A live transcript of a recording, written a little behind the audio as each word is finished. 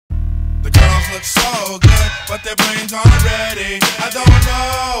look so good, but their brains aren't ready. I don't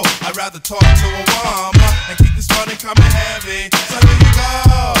know, I'd rather talk to a woman and keep this money coming heavy. So here you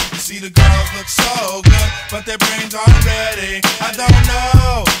go. You see the girls look so good, but their brains aren't ready. I don't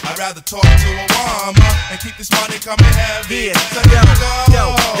know, I'd rather talk to a woman and keep this money coming heavy. So here you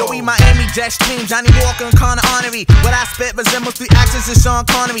go. Yo, we Miami Jet Stream, Johnny Walker and Connor Honorary. What I spit resembles 3 actions in Sean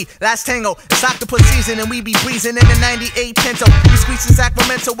Connery. Last tango, it's octopus season and we be breezing in the 98 Pinto. We squeeze in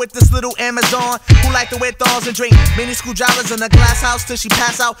Sacramento with this little Amazon who like to wear thongs and drink mini screwdrivers in a glass house till she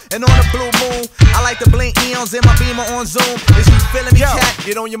pass out. And on a blue moon, I like to blink eons in my beamer on Zoom. Is you feeling me, cat?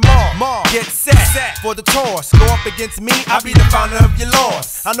 Get on your mark, get set for the toss. Go up against me, I'll be the founder of your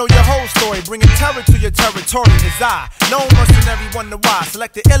loss. I know your whole story, bringing terror to your territory is I. Known mercenary, wonder why.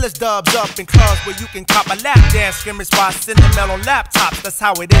 Select the illest dubs up in clubs where you can cop a lap dance scrimmage by sentimental laptops. That's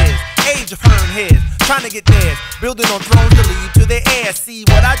how it is. Age of hurting heads, trying to get theirs. Building on thrones to lead to the air. See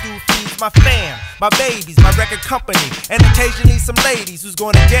what I do feeds my fam, my babies, my record company, and occasionally some ladies who's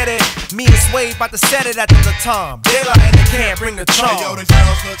gonna get it. Me and Sway about to set it at the Latifah. Daylight and they can't bring the charm. Yo, the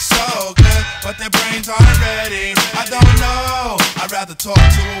girls look so good, but their brains aren't ready. I don't know, I'd rather talk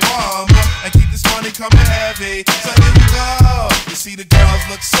to a woman and keep this money coming heavy. So here we go. You see the girls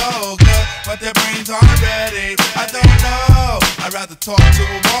look so good, but their brains aren't ready. I don't know, I'd rather talk to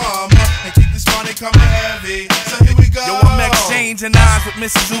a woman and keep this money coming heavy. So here we go. Yo, I'm exchanging eyes with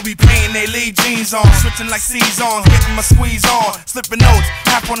Mrs. who be painting they lead jeans on, switching like seasons, getting my squeeze on, slipping notes,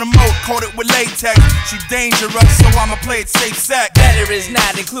 half on the moat, coated with latex. She dangerous, so I'ma play it safe sex. Better is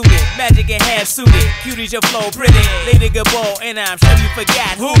not included, magic and half suited. Cutie's your flow pretty, Lady good ball, and I'm sure you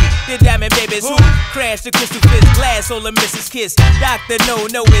forgot who. The diamond babies who crashed the crystal fizz glass, all the Mrs. Kiss. Dr.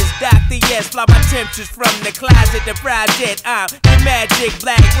 No is Dr. Yes, fly my temperatures from the closet to project. I'm the magic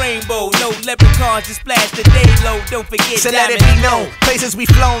black rainbow, no leprechauns, just splash the day low. Don't forget so let it be known, places we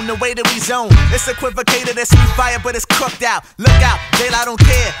flown, the way that we zone. It's equivocated as sweet fire, but it's cooked out. Look out, daylight don't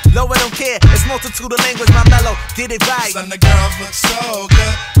care, lower don't care. It's multitude of language, my mellow, get it right. Son, the girls look so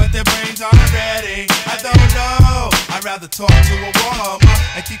good, but their brains aren't ready. I don't know, I'd rather talk to a woman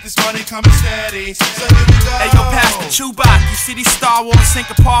and keep this money coming steady. So here we go. Hey yo, Pastor Chewbacca, you see these Star Wars sink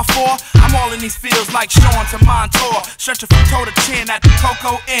a par 4? I'm all in these fields like Sean to Montour, stretching from toe to chin at the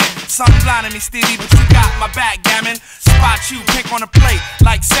Coco Inn. Sun blinding me, Stevie, but you got my backgammon. Spot you, pick on a plate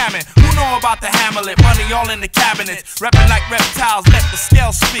like salmon. Who know about the Hamlet? Money all in the cabinets. Reppin' like reptiles, let the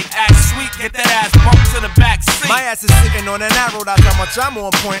scale speak. Act sweet, get that ass bumped to the back seat. My ass is sitting on an arrow, that's how much I'm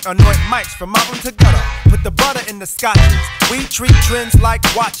on point. Anoint mics from mountain to gutter. Put the butter in the scotches. We treat trends like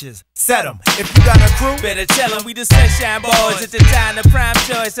watches. Set 'em. If you got a crew, better tell 'em we the sunshine boys. It's the time, the prime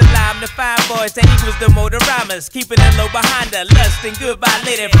choice. Alarm the fine boys. That equals the motoramas. Keeping it low behind the lust and goodbye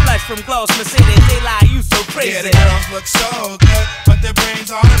lady. Flush from Gloss Mercedes. They lie, you so crazy. Yeah, the girls look so good, but their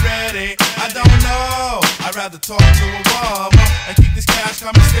brains aren't ready. I don't know, I'd rather talk to a woman and keep this cash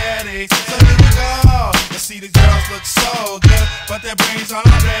coming steady. So here we go. You see the girls look so good, but their brains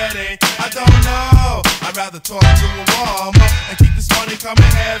aren't ready. I don't know, I'd rather talk to a woman and keep this money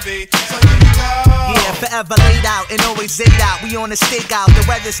coming heavy. So here we go. Yeah, forever laid out and always laid out. We on the stakeout, the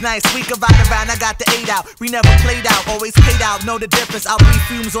weather's nice, we can ride around. I got the 8 out. We never played out, always paid out. Know the difference. I'll breathe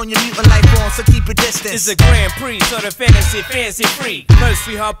fumes on your mutant life form, so keep your distance. It's a Grand Prix, so the fantasy free. First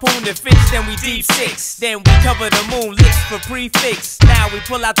we harpoon the fish, then we deep six. Then we cover the moon lips for prefix. Now we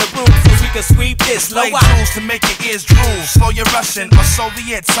pull out the broom so we can sweep this. Like jewels to make your ears drool. Slow your Russian or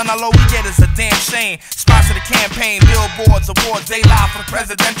Soviet. Son, all we get is a damn shame. Sponsor the campaign, billboards, awards. They lie for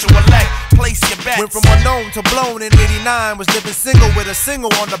presidential elect. Place your bets. Went from unknown to blown in '89. Was living single with a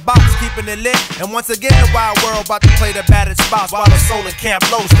single on the box, keeping it lit. And once again, the wild world about to play the battered spots while the soul in Camp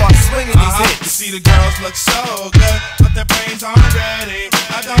Low start swinging these hits. You see the girls look so good, but their brains aren't ready.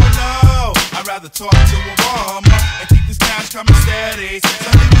 I don't know, I'd rather talk to a woman and keep this cash coming steady. So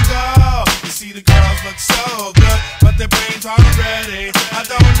here we go. You see the girls look so good, but their brains aren't ready. I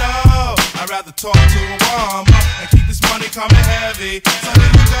don't know, I'd rather talk to a woman and keep this money coming heavy. So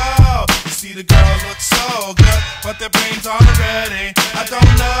here we go. You see the girls look so good, but their brains aren't ready. I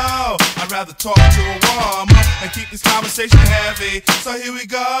don't know, I'd rather talk to a woman and keep this conversation heavy. So here we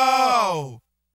go.